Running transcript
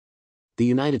the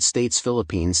United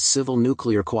States-Philippines Civil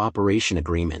Nuclear Cooperation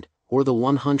Agreement, or the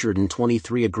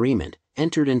 123 Agreement,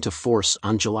 entered into force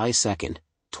on July 2,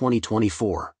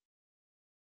 2024.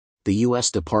 The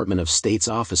U.S. Department of State's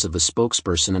Office of the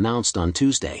Spokesperson announced on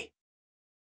Tuesday.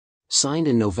 Signed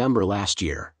in November last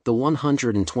year, the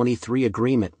 123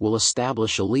 Agreement will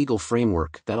establish a legal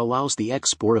framework that allows the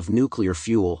export of nuclear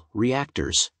fuel,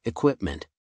 reactors, equipment,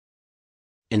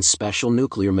 and special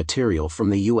nuclear material from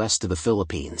the U.S. to the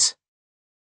Philippines.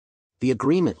 The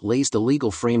agreement lays the legal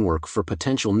framework for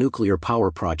potential nuclear power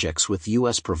projects with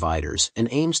U.S. providers and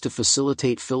aims to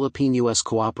facilitate Philippine-US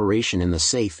cooperation in the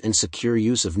safe and secure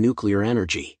use of nuclear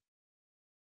energy.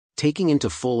 Taking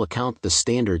into full account the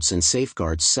standards and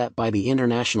safeguards set by the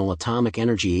International Atomic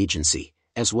Energy Agency,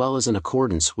 as well as in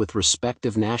accordance with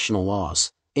respective national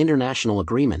laws, international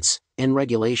agreements, and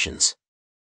regulations.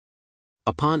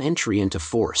 Upon entry into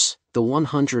force, the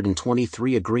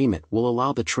 123 Agreement will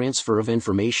allow the transfer of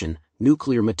information,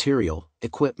 nuclear material,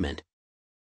 equipment,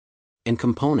 and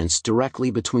components directly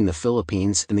between the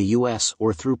Philippines and the U.S.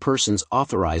 or through persons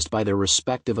authorized by their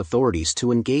respective authorities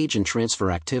to engage in transfer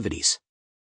activities,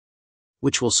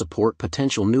 which will support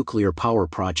potential nuclear power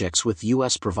projects with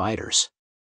U.S. providers.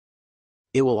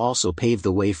 It will also pave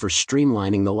the way for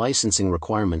streamlining the licensing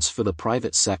requirements for the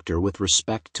private sector with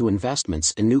respect to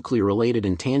investments in nuclear-related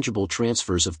intangible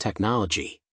transfers of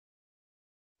technology.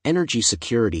 Energy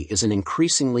security is an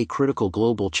increasingly critical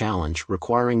global challenge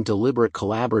requiring deliberate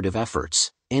collaborative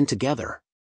efforts, and together,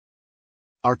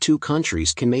 our two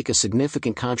countries can make a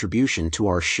significant contribution to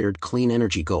our shared clean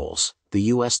energy goals, the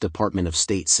U.S. Department of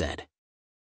State said.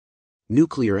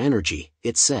 Nuclear energy,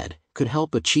 it said, could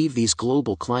help achieve these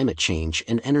global climate change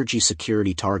and energy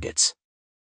security targets.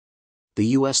 The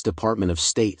U.S. Department of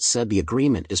State said the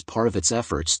agreement is part of its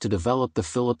efforts to develop the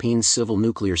Philippines civil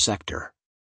nuclear sector.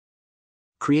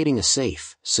 Creating a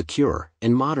safe, secure,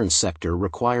 and modern sector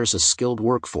requires a skilled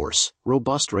workforce,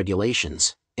 robust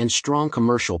regulations, and strong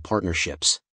commercial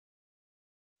partnerships.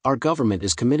 Our government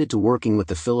is committed to working with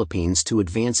the Philippines to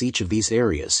advance each of these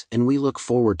areas, and we look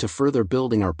forward to further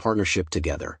building our partnership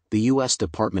together, the U.S.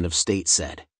 Department of State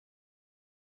said.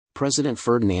 President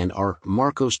Ferdinand R.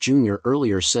 Marcos Jr.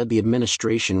 earlier said the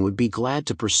administration would be glad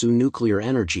to pursue nuclear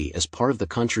energy as part of the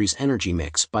country's energy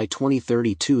mix by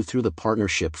 2032 through the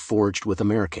partnership forged with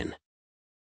American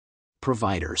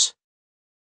providers.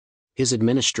 His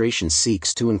administration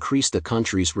seeks to increase the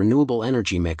country's renewable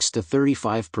energy mix to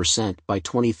 35% by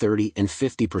 2030 and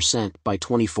 50% by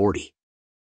 2040.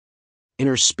 In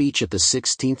her speech at the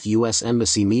 16th U.S.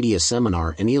 Embassy Media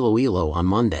Seminar in Iloilo on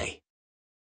Monday,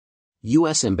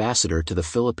 U.S. Ambassador to the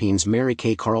Philippines Mary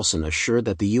Kay Carlson assured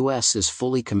that the U.S. is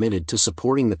fully committed to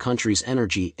supporting the country's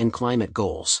energy and climate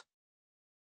goals.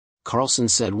 Carlson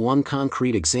said one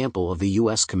concrete example of the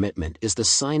U.S. commitment is the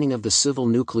signing of the Civil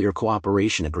Nuclear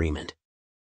Cooperation Agreement.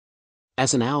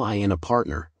 As an ally and a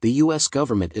partner, the U.S.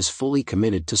 government is fully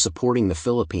committed to supporting the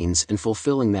Philippines and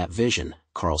fulfilling that vision,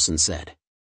 Carlson said.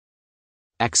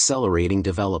 Accelerating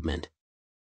development.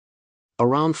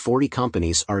 Around 40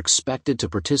 companies are expected to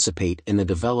participate in the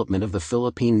development of the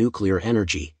Philippine nuclear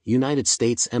energy, United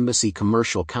States Embassy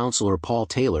Commercial Counselor Paul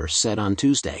Taylor said on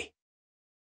Tuesday.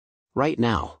 Right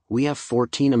now, we have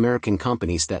 14 American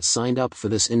companies that signed up for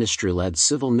this industry-led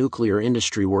Civil Nuclear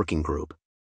Industry Working Group.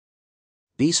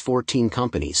 These 14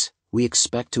 companies, we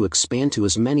expect to expand to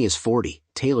as many as 40,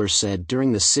 Taylor said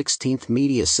during the 16th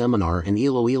media seminar in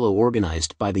Iloilo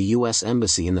organized by the U.S.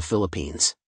 Embassy in the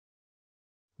Philippines.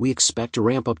 We expect to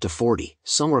ramp up to 40,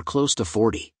 somewhere close to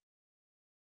 40.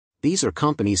 These are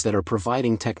companies that are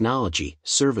providing technology,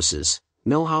 services,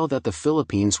 know-how that the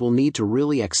Philippines will need to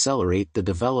really accelerate the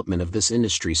development of this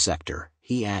industry sector,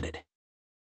 he added.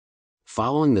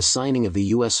 Following the signing of the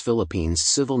U.S.-Philippines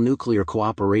Civil Nuclear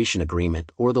Cooperation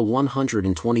Agreement or the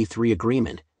 123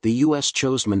 Agreement, the U.S.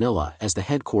 chose Manila as the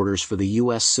headquarters for the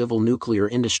U.S. Civil Nuclear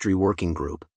Industry Working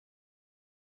Group.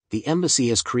 The embassy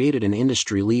has created an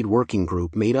industry lead working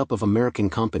group made up of American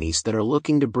companies that are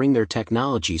looking to bring their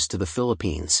technologies to the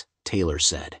Philippines, Taylor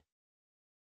said.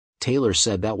 Taylor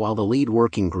said that while the lead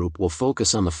working group will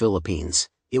focus on the Philippines,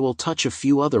 it will touch a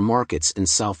few other markets in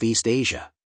Southeast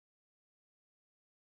Asia.